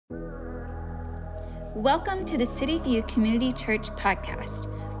Welcome to the City View Community Church podcast.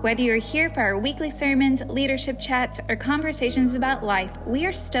 Whether you're here for our weekly sermons, leadership chats, or conversations about life, we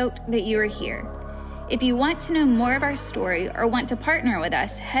are stoked that you are here. If you want to know more of our story or want to partner with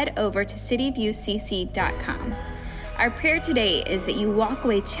us, head over to cityviewcc.com. Our prayer today is that you walk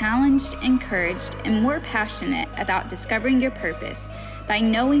away challenged, encouraged, and more passionate about discovering your purpose by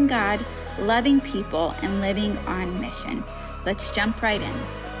knowing God, loving people, and living on mission. Let's jump right in.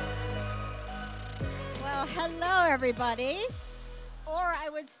 Well, hello, everybody. Or I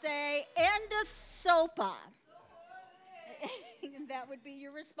would say, enda sopa. That would be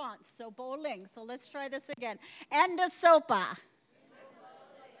your response. So bowling. So let's try this again. Enda sopa.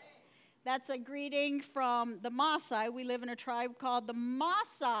 That's a greeting from the Maasai. We live in a tribe called the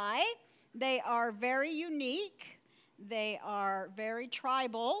Maasai. They are very unique. They are very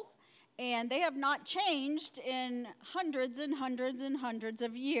tribal. And they have not changed in hundreds and hundreds and hundreds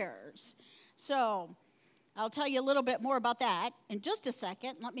of years. So I'll tell you a little bit more about that in just a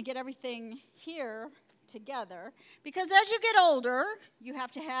second. Let me get everything here together. Because as you get older, you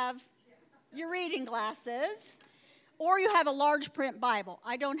have to have your reading glasses, or you have a large print Bible.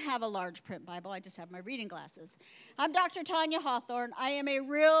 I don't have a large print Bible. I just have my reading glasses. I'm Dr. Tonya Hawthorne. I am a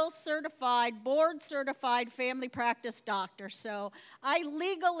real certified, board-certified family practice doctor, so I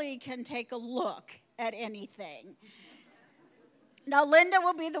legally can take a look at anything. Now, Linda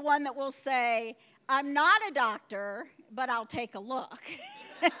will be the one that will say, I'm not a doctor, but I'll take a look.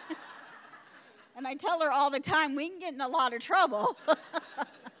 And I tell her all the time, we can get in a lot of trouble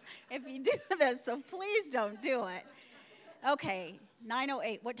if you do this, so please don't do it. Okay,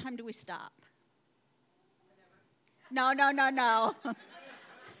 9:08, what time do we stop? No.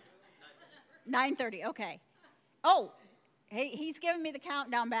 9:30, okay. Oh, hey, he's giving me the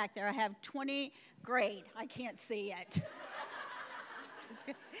countdown back there. I have 20, great, I can't see it.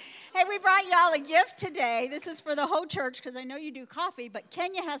 Hey, we brought y'all a gift today. This is for the whole church because I know you do coffee, but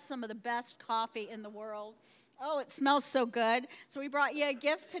Kenya has some of the best coffee in the world. Oh, it smells so good. So we brought you a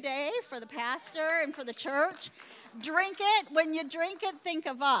gift today for the pastor and for the church. Drink it. When you drink it, think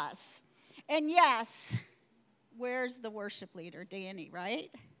of us. And yes, where's the worship leader? Danny, right?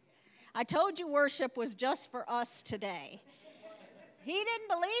 I told you worship was just for us today. He didn't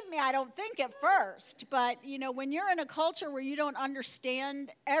believe me, I don't think, at first. But, you know, when you're in a culture where you don't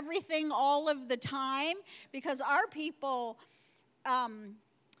understand everything all of the time, because our people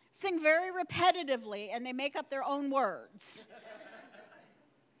sing very repetitively, and they make up their own words.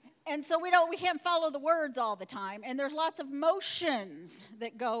 And so we can't follow the words all the time. And there's lots of motions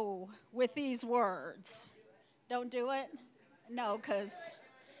that go with these words. Don't do it? No, because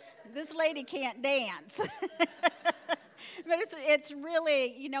this lady can't dance. But it's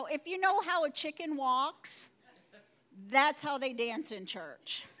really, you know, if you know how a chicken walks, that's how they dance in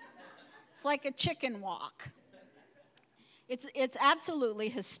church. It's like a chicken walk. It's absolutely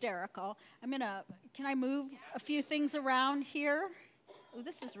hysterical. Can I move a few things around here? Oh,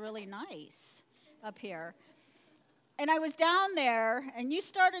 this is really nice up here. And I was down there, and you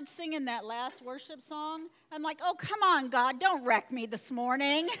started singing that last worship song. I'm like, oh, come on, God, don't wreck me this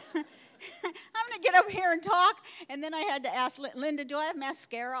morning. I'm going to get up here and talk. And then I had to ask Linda, do I have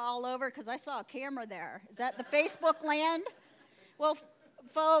mascara all over? Because I saw a camera there. Is that the Facebook land? Well,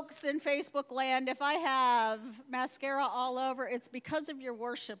 folks in Facebook land, if I have mascara all over, it's because of your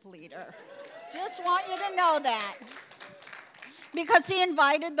worship leader. Just want you to know that. Because he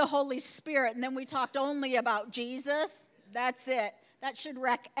invited the Holy Spirit, and then we talked only about Jesus. That's it. That should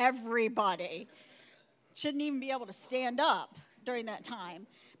wreck everybody. Shouldn't even be able to stand up during that time.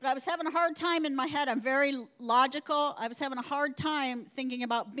 But I was having a hard time in my head. I'm very logical. I was having a hard time thinking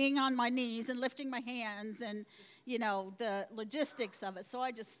about being on my knees and lifting my hands and, you know, the logistics of it. So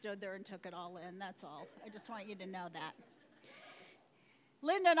I just stood there and took it all in. That's all. I just want you to know that.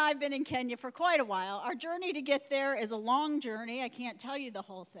 Linda and I have been in Kenya for quite a while. Our journey to get there is a long journey. I can't tell you the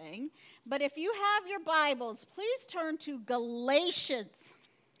whole thing. But if you have your Bibles, please turn to Galatians.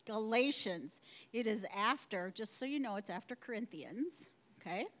 Galatians. It is after, just so you know, it's after Corinthians.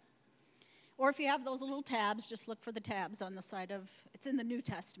 Okay? Or if you have those little tabs, just look for the tabs on the side of, it's in the New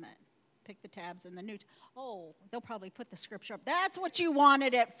Testament. Pick the tabs in the New, they'll probably put the scripture up. That's what you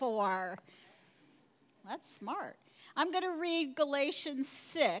wanted it for. That's smart. I'm going to read Galatians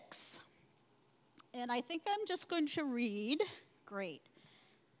 6, and I think I'm just going to read, great,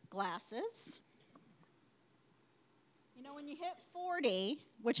 glasses. You know, when you hit 40,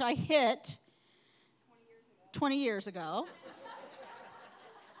 which I hit 20 years ago.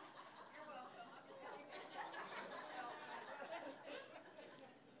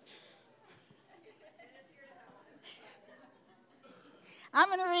 I'm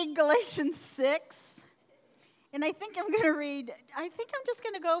going to read Galatians 6. And I think I'm just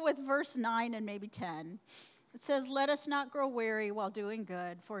going to go with verse 9 and maybe 10. It says, "Let us not grow weary while doing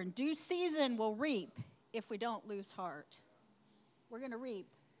good, for in due season we'll reap if we don't lose heart." We're going to reap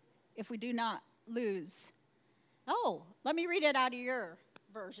if we do not lose. Oh, let me read it out of your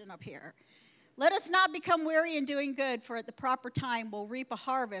version up here. "Let us not become weary in doing good, for at the proper time we'll reap a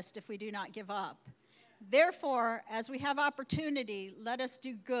harvest if we do not give up. Therefore, as we have opportunity, let us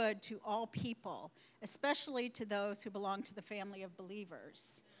do good to all people, especially to those who belong to the family of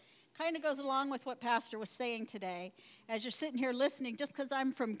believers." Kind of goes along with what Pastor was saying today. As you're sitting here listening, just because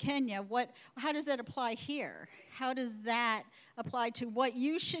I'm from Kenya, how does that apply here? How does that apply to what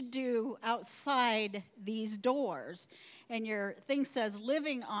you should do outside these doors? And your thing says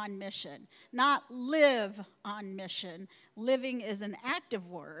living on mission, not live on mission. Living is an active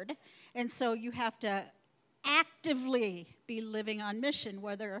word, and so you have to actively be living on mission,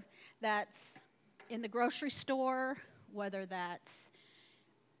 whether that's in the grocery store, whether that's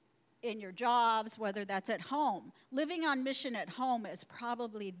in your jobs, whether that's at home. Living on mission at home is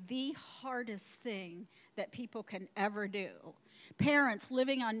probably the hardest thing that people can ever do. Parents,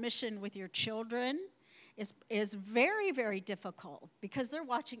 living on mission with your children is very, very difficult because they're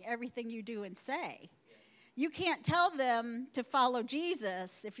watching everything you do and say. You can't tell them to follow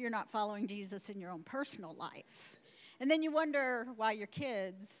Jesus if you're not following Jesus in your own personal life. And then you wonder why your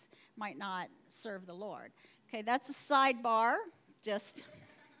kids might not serve the Lord. Okay, that's a sidebar.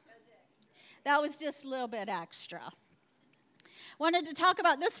 That was just a little bit extra. Wanted to talk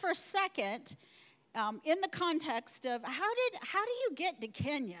about this for a second in the context of how do you get to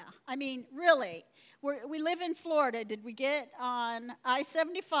Kenya? I mean, really, we live in Florida. Did we get on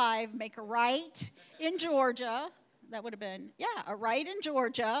I-75, make a right in Georgia? That would have been, a right in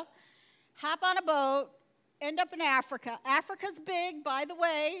Georgia. Hop on a boat, end up in Africa. Africa's big, by the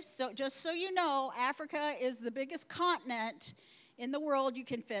way, so just so you know, Africa is the biggest continent in the world. You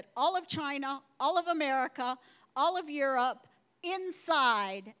can fit all of China, all of America, all of Europe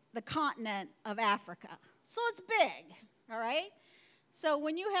inside the continent of Africa. So it's big, all right? So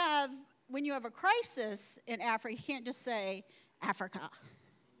when you have a crisis in Africa, you can't just say Africa.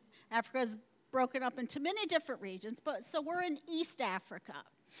 Africa's broken up into many different regions, but so we're in East Africa.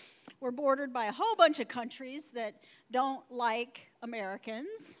 We're bordered by a whole bunch of countries that don't like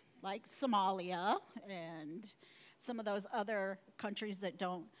Americans, like Somalia and some of those other countries that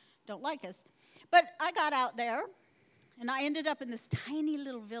don't like us. But I got out there, and I ended up in this tiny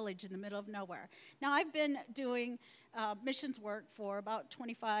little village in the middle of nowhere. Now, I've been doing missions work for about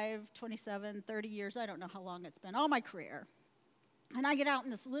 25, 27, 30 years. I don't know how long it's been, all my career. And I get out in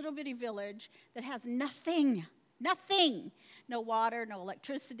this little bitty village that has nothing. No water, no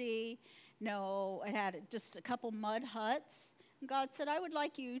electricity, it had just a couple mud huts. And God said, "I would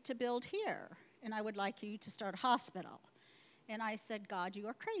like you to build here, and I would like you to start a hospital." And I said, "God, you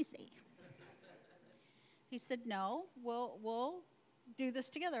are crazy." He said, "No, we'll do this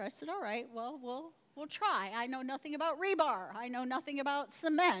together." I said, "All right, well, we'll try. I know nothing about rebar. I know nothing about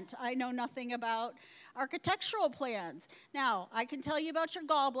cement. I know nothing about architectural plans. Now, I can tell you about your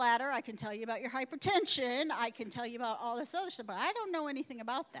gallbladder. I can tell you about your hypertension. I can tell you about all this other stuff, but I don't know anything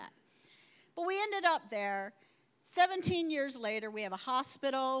about that." But we ended up there. 17 years later, we have a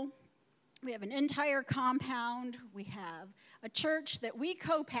hospital. We have an entire compound. We have a church that we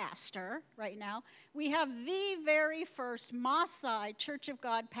co-pastor right now. We have the very first Maasai Church of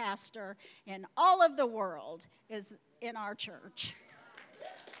God pastor in all of the world is in our church.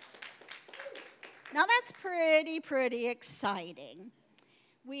 Now that's pretty exciting.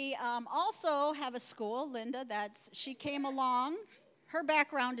 We also have a school, Linda, she came along. Her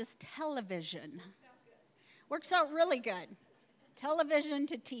background is television. Works out really good. Television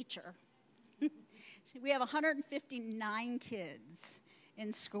to teacher. We have 159 kids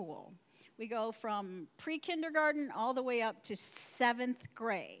in school. We go from pre-kindergarten all the way up to 7th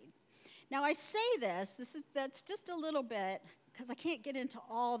grade. Now I say that's just a little bit, because I can't get into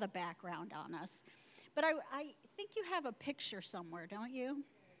all the background on us. But I think you have a picture somewhere, don't you?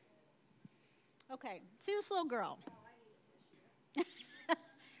 Okay, see this little girl? Her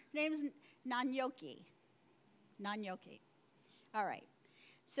name's Nanyoki. All right,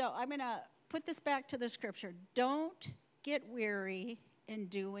 so I'm going to put this back to the scripture. Don't get weary in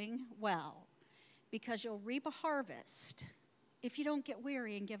doing well, because you'll reap a harvest if you don't get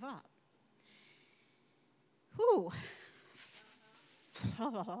weary and give up.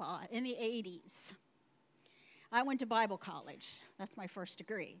 In the 80s, I went to Bible college. That's my first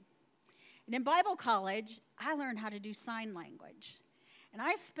degree. And in Bible college, I learned how to do sign language. And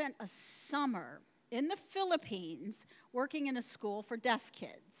I spent a summer in the Philippines working in a school for deaf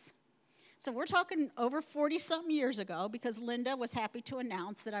kids. So we're talking over 40-something years ago, because Linda was happy to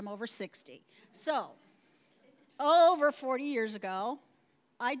announce that I'm over 60. So over 40 years ago,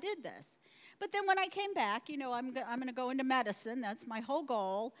 I did this. But then when I came back, I'm going to go into medicine. That's my whole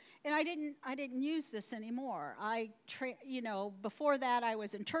goal. And I didn't use this anymore. Before that, I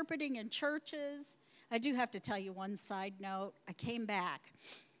was interpreting in churches. I do have to tell you one side note. I came back.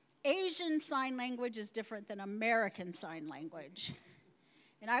 Asian Sign Language is different than American Sign Language.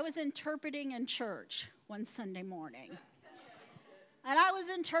 And I was interpreting in church one Sunday morning. And I was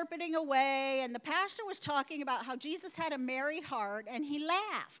interpreting away, and the pastor was talking about how Jesus had a merry heart, and he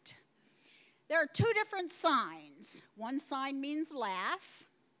laughed. There are two different signs. One sign means laugh.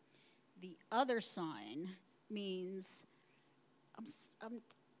 The other sign means, I'm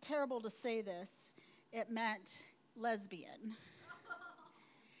terrible to say this, it meant lesbian.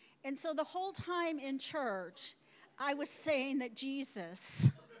 And so the whole time in church, I was saying that Jesus,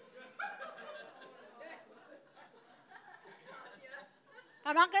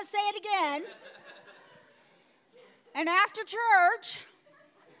 I'm not going to say it again. And after church,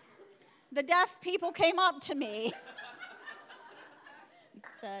 the deaf people came up to me and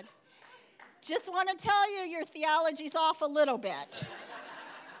said, just want to tell you your theology's off a little bit.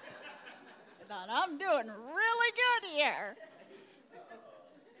 I thought, I'm doing really good here.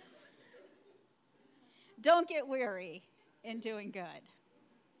 Don't get weary in doing good.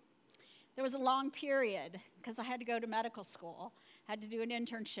 There was a long period, because I had to go to medical school, had to do an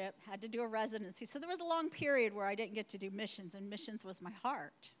internship, had to do a residency. So there was a long period where I didn't get to do missions, and missions was my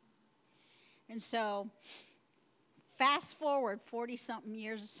heart. And so, fast forward 40-something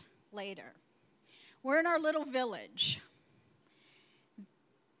years later, we're in our little village.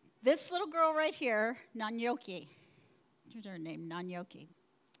 This little girl right here, Nanyoki, what's her name, Nanyoki,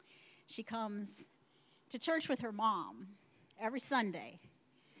 she comes to church with her mom every Sunday.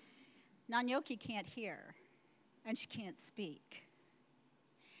 Nanyoki can't hear, and she can't speak.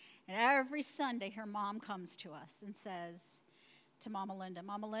 And every Sunday, her mom comes to us and says to Mama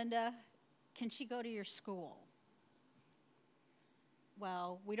Linda, can she go to your school?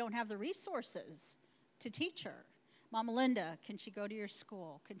 Well, we don't have the resources to teach her. Mama Linda, can she go to your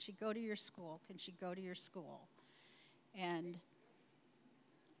school? Can she go to your school? Can she go to your school? And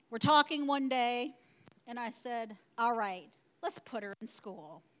we're talking one day, and I said, all right, let's put her in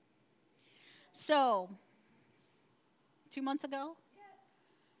school. So, 2 months ago,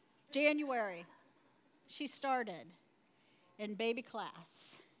 January, she started in baby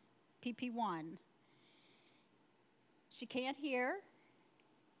class, PP1. She can't hear,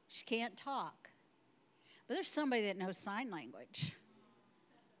 she can't talk, but there's somebody that knows sign language.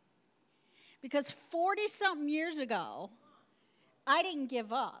 Because 40-something years ago, I didn't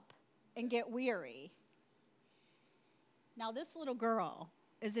give up and get weary. Now this little girl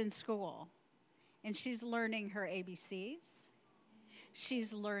is in school, and she's learning her ABCs.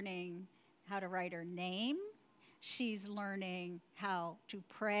 She's learning how to write her name. She's learning how to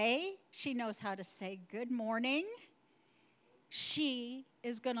pray. She knows how to say good morning. She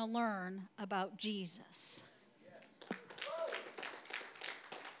is going to learn about Jesus.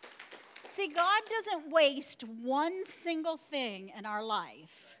 See, God doesn't waste one single thing in our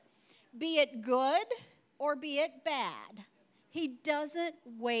life, be it good or be it bad. He doesn't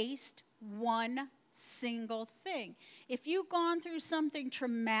waste one single thing. If you've gone through something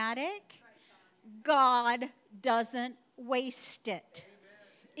traumatic, God doesn't waste it.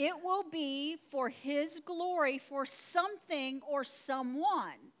 It will be for His glory, for something or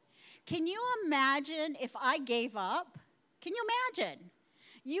someone. Can you imagine if I gave up? Can you imagine?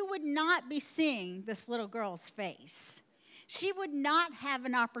 You would not be seeing this little girl's face. She would not have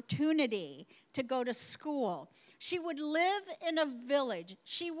an opportunity to go to school. She would live in a village.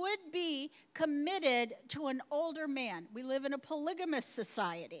 She would be committed to an older man. We live in a polygamous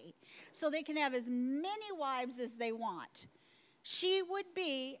society, so they can have as many wives as they want. She would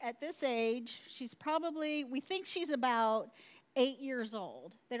be, at this age, she's probably, we think she's about 8 years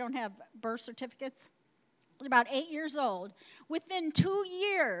old. They don't have birth certificates. She's about 8 years old. Within 2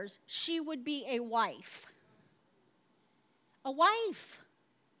 years, she would be a wife. A wife.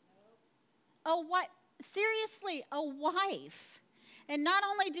 A wife. Seriously, a wife. And not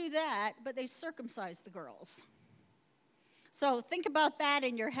only do that, but they circumcise the girls. So think about that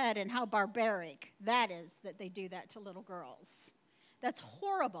in your head and how barbaric that is, that they do that to little girls. That's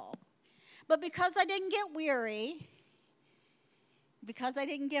horrible. But because I didn't get weary, because I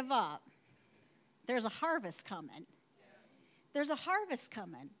didn't give up, there's a harvest coming. There's a harvest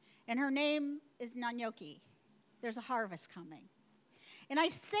coming. And her name is Nanyoki. There's a harvest coming. And I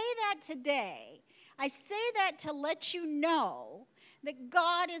say that today. I say that to let you know that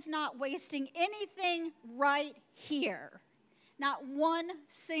God is not wasting anything right here. Not one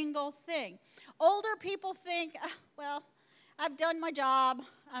single thing. Older people think, well, I've done my job.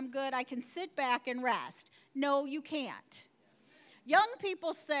 I'm good. I can sit back and rest. No, you can't. Young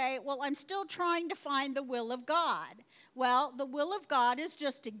people say, well, I'm still trying to find the will of God. Well, the will of God is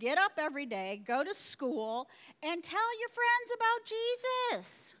just to get up every day, go to school, and tell your friends about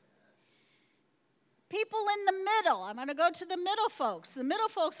Jesus. People in the middle, I'm going to go to the middle folks. The middle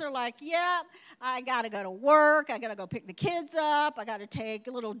folks are like, yeah, I got to go to work. I got to go pick the kids up. I got to take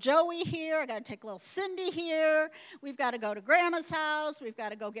little Joey here. I got to take little Cindy here. We've got to go to grandma's house. We've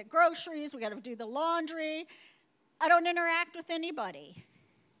got to go get groceries. We got to do the laundry. I don't interact with anybody.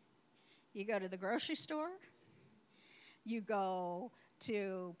 You go to the grocery store. You go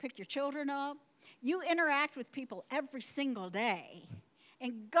to pick your children up. You interact with people every single day.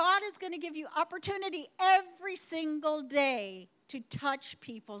 And God is going to give you opportunity every single day to touch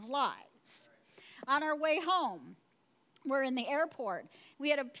people's lives. On our way home, we're in the airport. We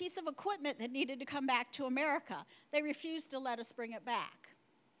had a piece of equipment that needed to come back to America. They refused to let us bring it back.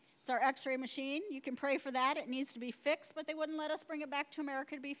 It's our x-ray machine. You can pray for that. It needs to be fixed, but they wouldn't let us bring it back to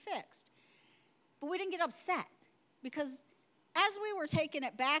America to be fixed. But we didn't get upset because as we were taking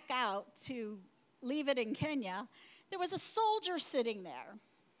it back out to leave it in Kenya, there was a soldier sitting there.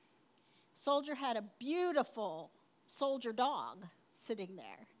 Soldier had a beautiful soldier dog sitting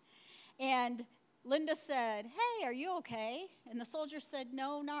there. And Linda said, hey, are you okay? And the soldier said,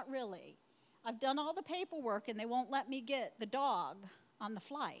 no, not really. I've done all the paperwork and they won't let me get the dog on the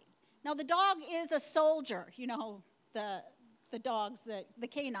flight. Now the dog is a soldier, you know, the dogs, the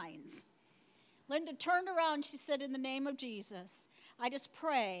canines. Linda turned around, she said, in the name of Jesus, I just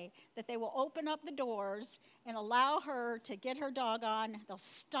pray that they will open up the doors and allow her to get her dog on. They'll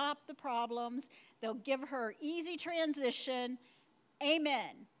stop the problems. They'll give her easy transition.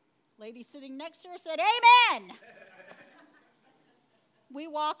 Amen. Lady sitting next to her said, amen. We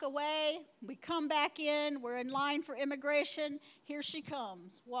walk away. We come back in. We're in line for immigration. Here she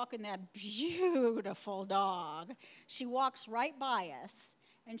comes, walking that beautiful dog. She walks right by us,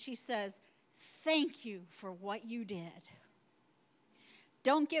 and she says, thank you for what you did.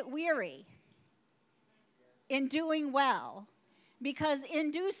 Don't get weary in doing well, because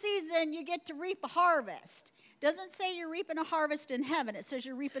in due season you get to reap a harvest. Doesn't say you're reaping a harvest in heaven. It says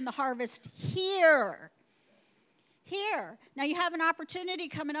you're reaping the harvest here. Here. Now you have an opportunity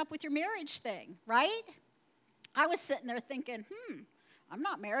coming up with your marriage thing, right? I was sitting there thinking, I'm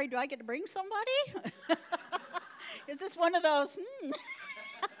not married. Do I get to bring somebody? Is this one of those,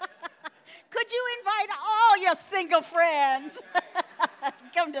 Could you invite all your single friends?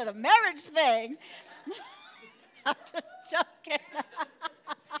 Come to the marriage thing. I'm just joking.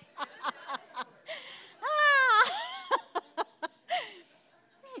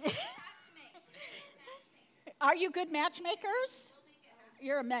 Are you good matchmakers?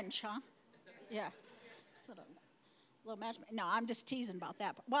 You're a mensch, huh? Yeah. Just a little matchmaker. No, I'm just teasing about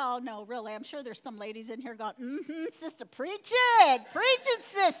that. Well, no, really. I'm sure there's some ladies in here going, sister, preach it. Preach it,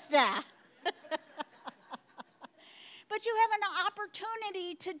 sister. But you have an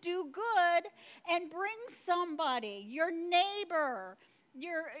opportunity to do good and bring somebody, your neighbor,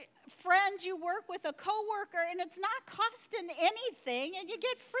 your friends you work with, a coworker, and it's not costing anything, and you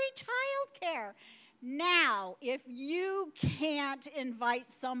get free childcare. Now, if you can't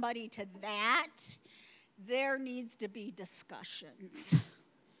invite somebody to that, there needs to be discussions,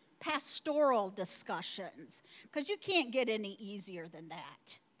 pastoral discussions, because you can't get any easier than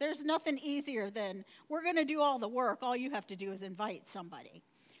that. There's nothing easier than, we're going to do all the work. All you have to do is invite somebody.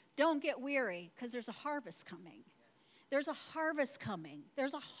 Don't get weary, because there's a harvest coming. There's a harvest coming.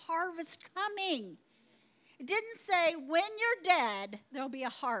 There's a harvest coming. It didn't say when you're dead, there'll be a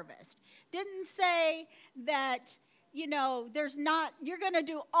harvest. Didn't say that, you're going to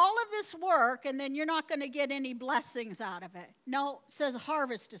do all of this work and then you're not going to get any blessings out of it. No, it says a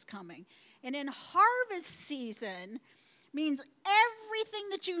harvest is coming. And in harvest season means everything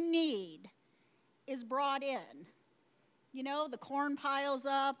that you need is brought in. The corn piles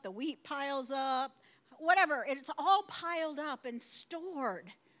up, the wheat piles up, whatever. It's all piled up and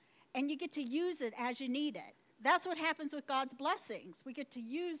stored. And you get to use it as you need it. That's what happens with God's blessings. We get to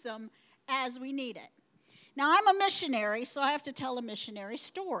use them as we need it. Now, I'm a missionary, so I have to tell a missionary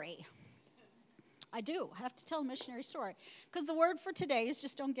story. I do. I have to tell a missionary story. Because the word for today is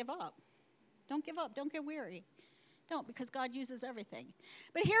just don't give up. Don't give up. Don't get weary. Don't, because God uses everything.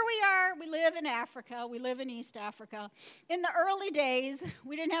 But here we are. We live in Africa. We live in East Africa. In the early days,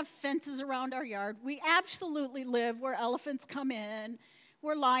 we didn't have fences around our yard. We absolutely live where elephants come in,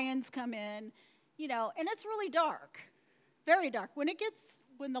 where lions come in. and it's really dark, very dark.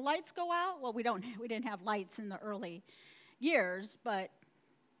 When the lights go out, well, we didn't have lights in the early years, but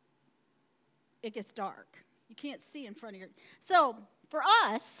it gets dark. You can't see in front of So for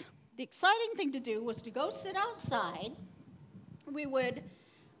us, the exciting thing to do was to go sit outside. We would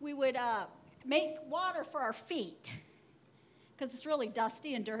make water for our feet because it's really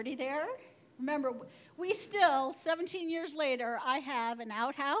dusty and dirty there. Remember, we still, 17 years later, I have an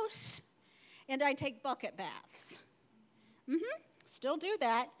outhouse, and I take bucket baths. Still do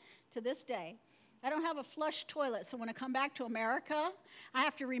that to this day. I don't have a flush toilet, so when I come back to America, I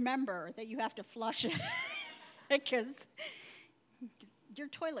have to remember that you have to flush it because your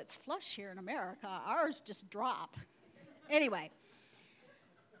toilets flush here in America. Ours just drop. Anyway,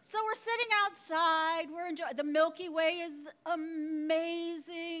 so we're sitting outside. We're enjoying. The Milky Way is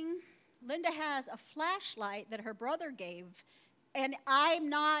amazing. Linda has a flashlight that her brother gave, and I'm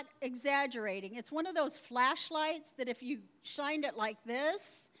not exaggerating. It's one of those flashlights that if you shined it like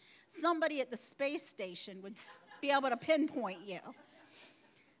this, somebody at the space station would be able to pinpoint you.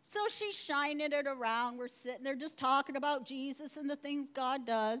 So she's shining it around. We're sitting there just talking about Jesus and the things God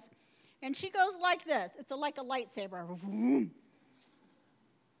does. And she goes like this. It's like a lightsaber. Vroom.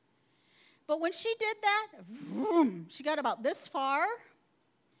 But when she did that, vroom, she got about this far,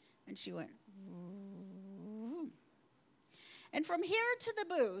 and she went, vroom. And from here to the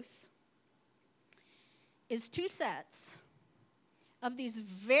booth is 2 sets of these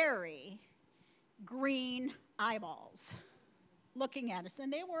very green eyeballs looking at us.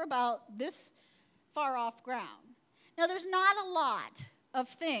 And they were about this far off ground. Now, there's not a lot of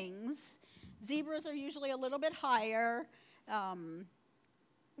things. Zebras are usually a little bit higher.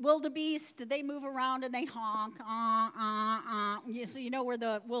 Wildebeest, they move around and they honk. So you know where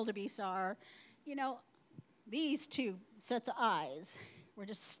the wildebeest are. These 2 sets of eyes were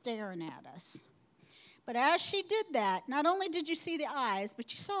just staring at us. But as she did that, not only did you see the eyes,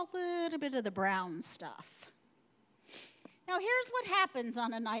 but you saw a little bit of the brown stuff. Now, here's what happens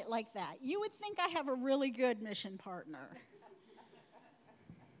on a night like that. You would think I have a really good mission partner.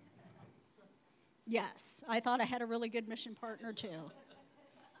 Yes, I thought I had a really good mission partner, too.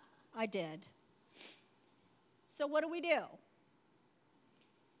 I did. So what do?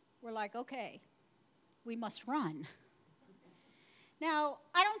 We're like, okay, we must run. Now,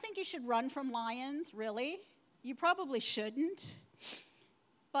 I don't think you should run from lions, really. You probably shouldn't,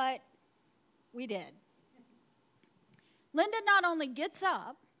 but we did. Linda not only gets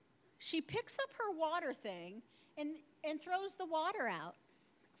up, she picks up her water thing and throws the water out.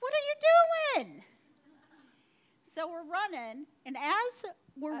 What are you doing? So we're running, and as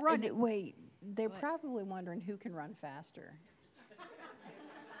we're running... Wait, they're probably wondering who can run faster.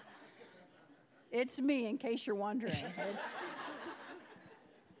 It's me, in case you're wondering.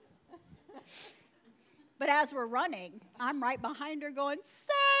 But as we're running, I'm right behind her going,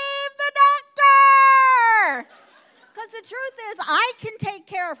 save the doctor! Because the truth is, I can take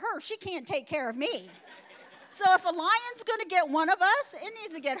care of her. She can't take care of me. So if a lion's going to get one of us, it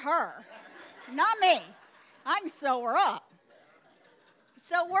needs to get her, not me. I can sew her up.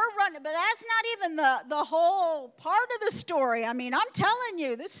 So we're running, but that's not even the whole part of the story. I mean, I'm telling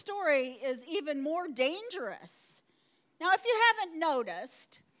you, this story is even more dangerous. Now, if you haven't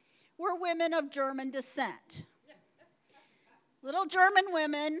noticed, we're women of German descent. Little German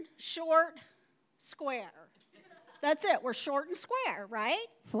women, short, square. That's it. We're short and square, right?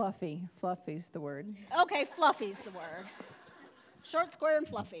 Fluffy. Fluffy's the word. Okay, fluffy's the word. Short, square, and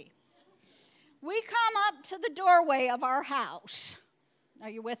fluffy. We come up to the doorway of our house. Are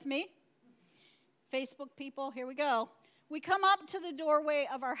you with me? Facebook people, here we go. We come up to the doorway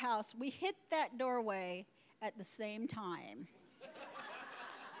of our house. We hit that doorway at the same time.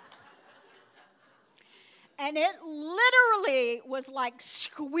 And it literally was like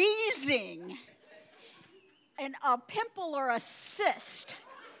squeezing a pimple or a cyst.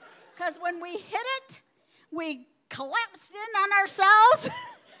 Because when we hit it, we collapsed in on ourselves.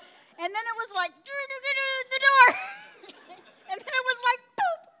 And then it was like, the door. And then it was like,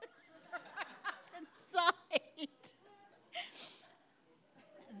 poop. Inside.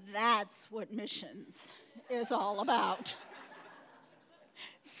 That's what missions is all about.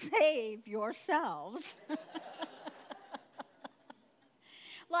 Save yourselves.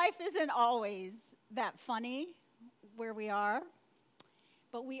 Life isn't always that funny where we are,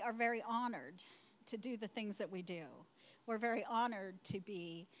 but we are very honored to do the things that we do. We're very honored to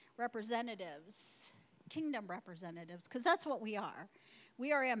be representatives, kingdom representatives, because that's what we are.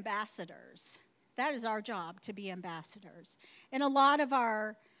 We are ambassadors. That is our job, to be ambassadors. And a lot of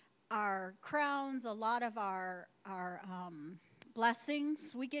our crowns, a lot of our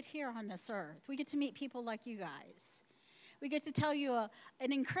blessings we get here on this earth. We get to meet people like you guys. We get to tell you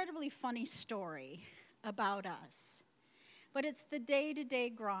an incredibly funny story about us. But it's the day-to-day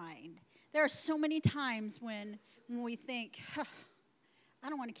grind. There are so many times when we think, I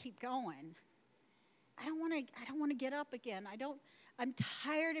don't want to keep going. I don't want to get up again. I'm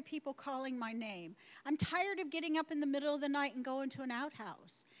tired of people calling my name. I'm tired of getting up in the middle of the night and going to an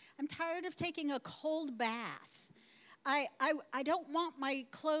outhouse. I'm tired of taking a cold bath. I don't want my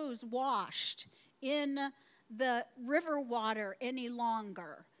clothes washed in the river water any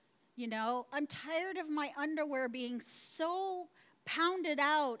longer. You know, I'm tired of my underwear being so pounded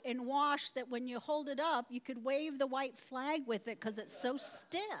out and washed that when you hold it up, you could wave the white flag with it because it's so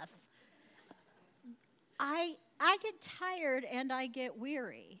stiff. I get tired and I get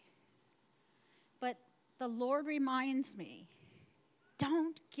weary. But the Lord reminds me,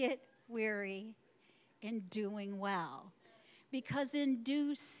 don't get weary in doing well, because in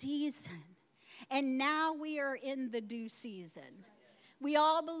due season, and now we are in the due season. We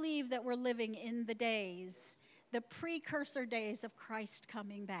all believe that we're living in the days, the precursor days of Christ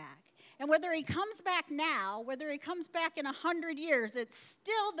coming back. And whether he comes back now, whether he comes back in 100 years, it's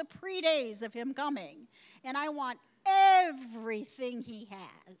still the pre-days of him coming. And I want everything he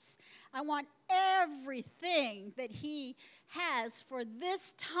has. I want everything that he has for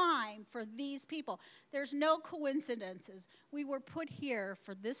this time, for these people. There's no coincidences. We were put here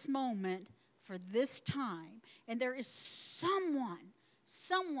for this moment, for this time. And there is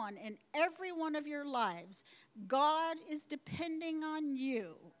someone in every one of your lives. God is depending on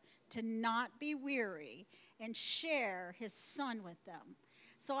you to not be weary and share his son with them.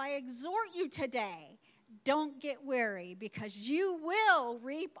 So I exhort you today, don't get weary, because you will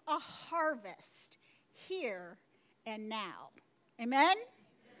reap a harvest here and now. Amen?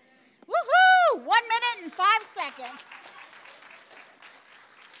 Woohoo! 1 minute and 5 seconds.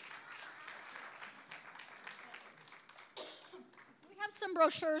 We have some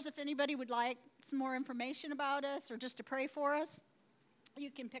brochures if anybody would like some more information about us or just to pray for us. You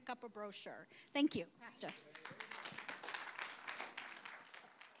can pick up a brochure. Thank you, Pastor.